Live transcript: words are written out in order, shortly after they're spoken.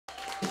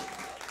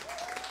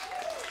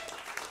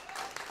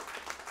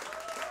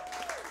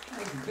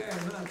Thank you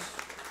very much.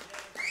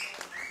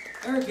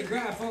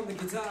 GRAF on the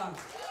guitar.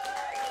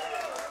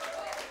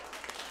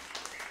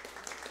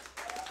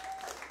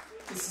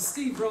 This is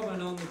Steve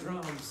Robin on the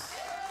drums.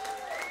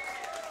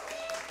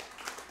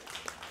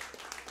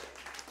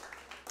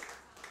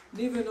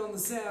 Niven on the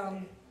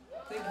sound.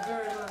 Thank you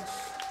very much.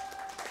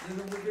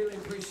 Niven, we really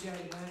appreciate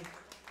it, man.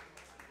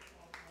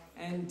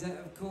 And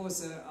of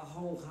course, a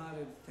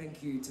wholehearted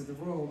thank you to the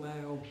Royal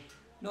Mail,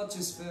 not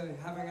just for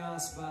having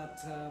us, but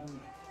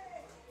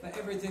for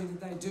everything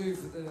that they do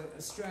for the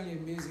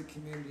Australian music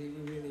community.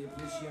 We really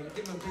appreciate it.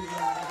 Give them a big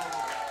round of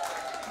applause.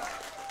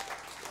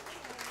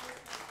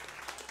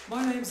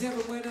 My name's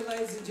Evan Wetter,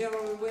 ladies and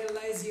gentlemen. We're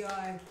Lazy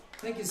Eye.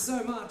 Thank you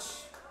so much.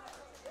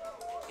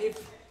 If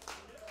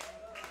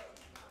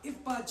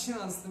by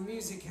chance the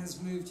music has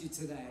moved you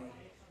today,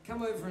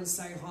 come over and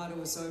say hi to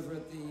us over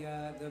at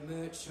the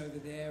merch over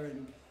there,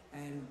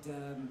 and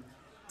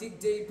dig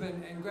deep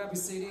and grab a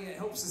CD. It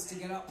helps us to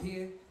get up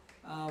here.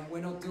 We're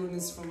not doing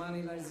this for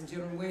money, ladies and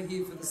gentlemen. We're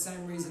here for the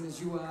same reason as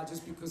you are,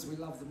 just because we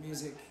love the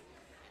music.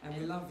 And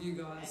we love you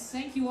guys. And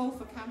thank you all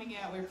for coming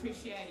out. We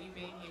appreciate you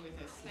being here with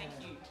us. Thank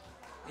you.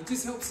 It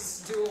just helps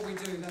us to do what we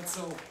do, that's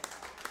all.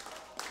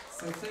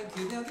 So thank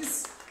you. Now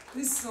this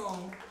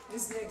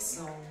next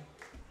song,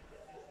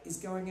 is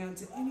going out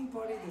to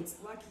anybody that's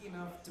lucky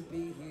enough to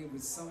be here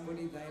with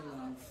somebody they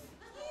love.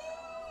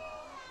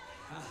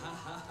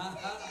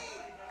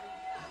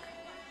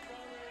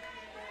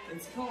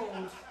 It's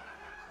called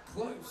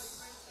Close.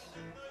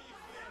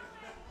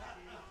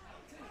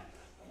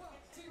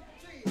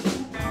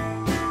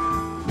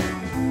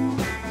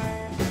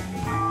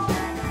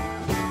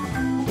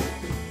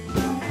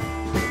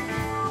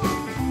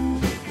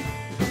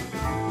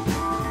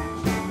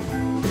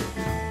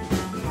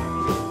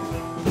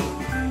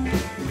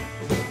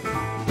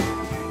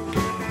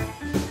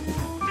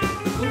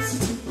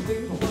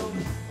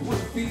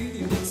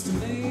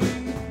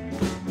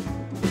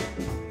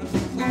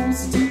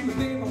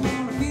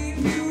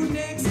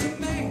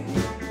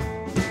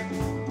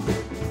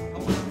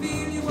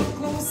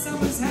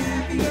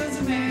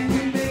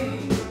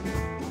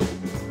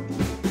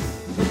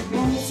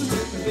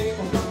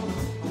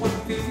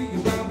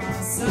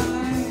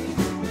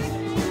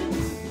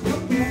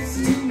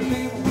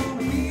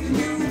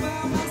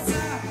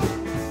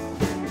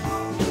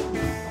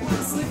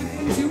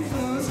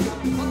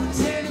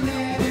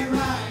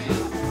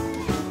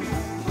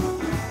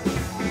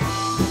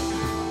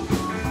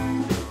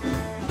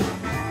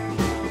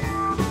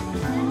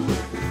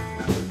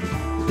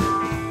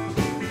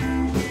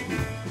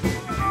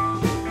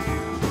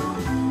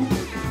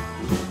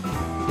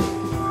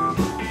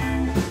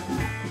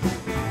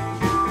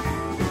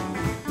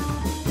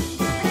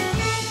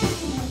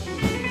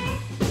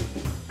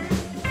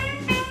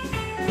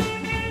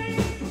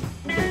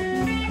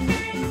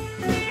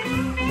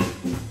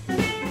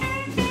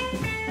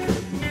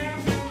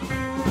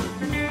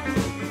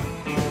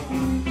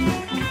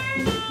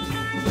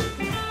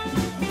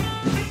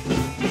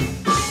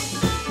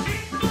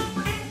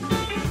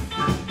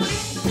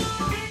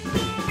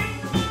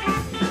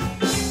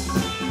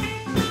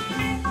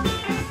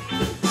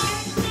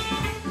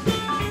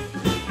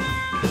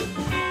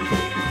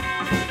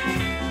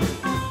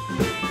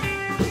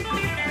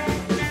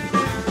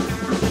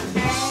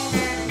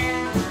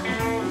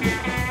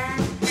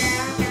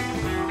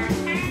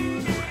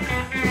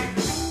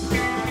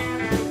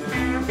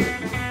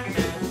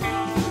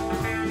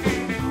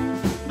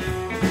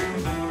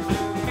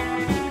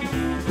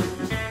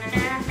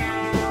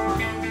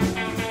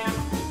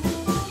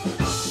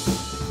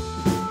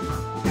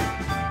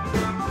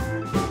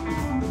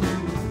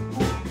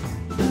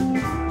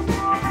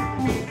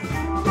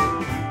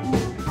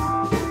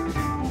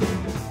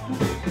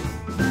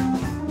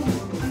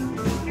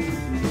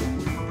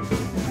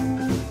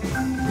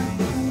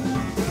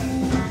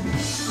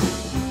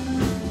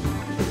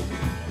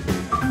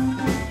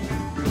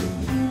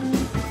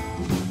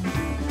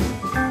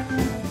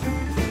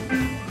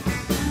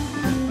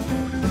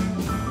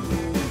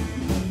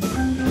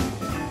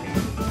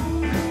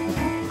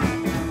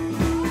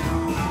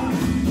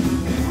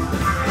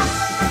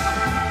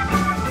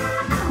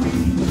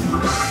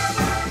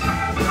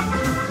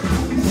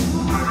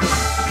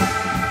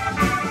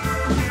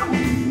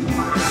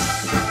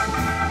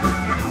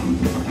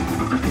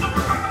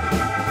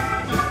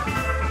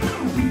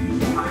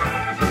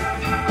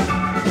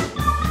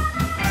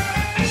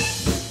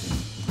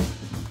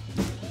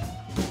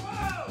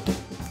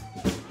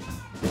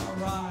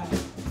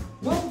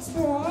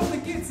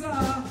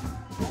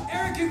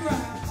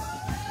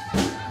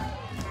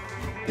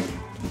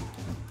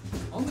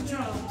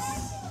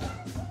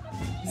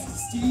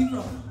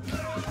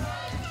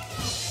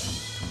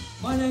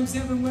 My name's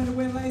Evan Wetter,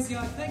 we're Lazy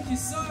Eye. Thank you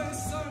so much.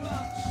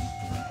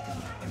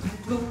 Come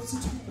closer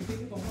to me,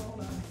 baby, I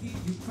wanna hear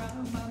you cry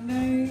my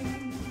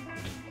name.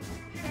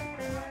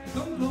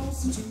 Come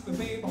closer to me,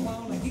 baby, I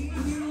wanna hear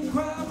you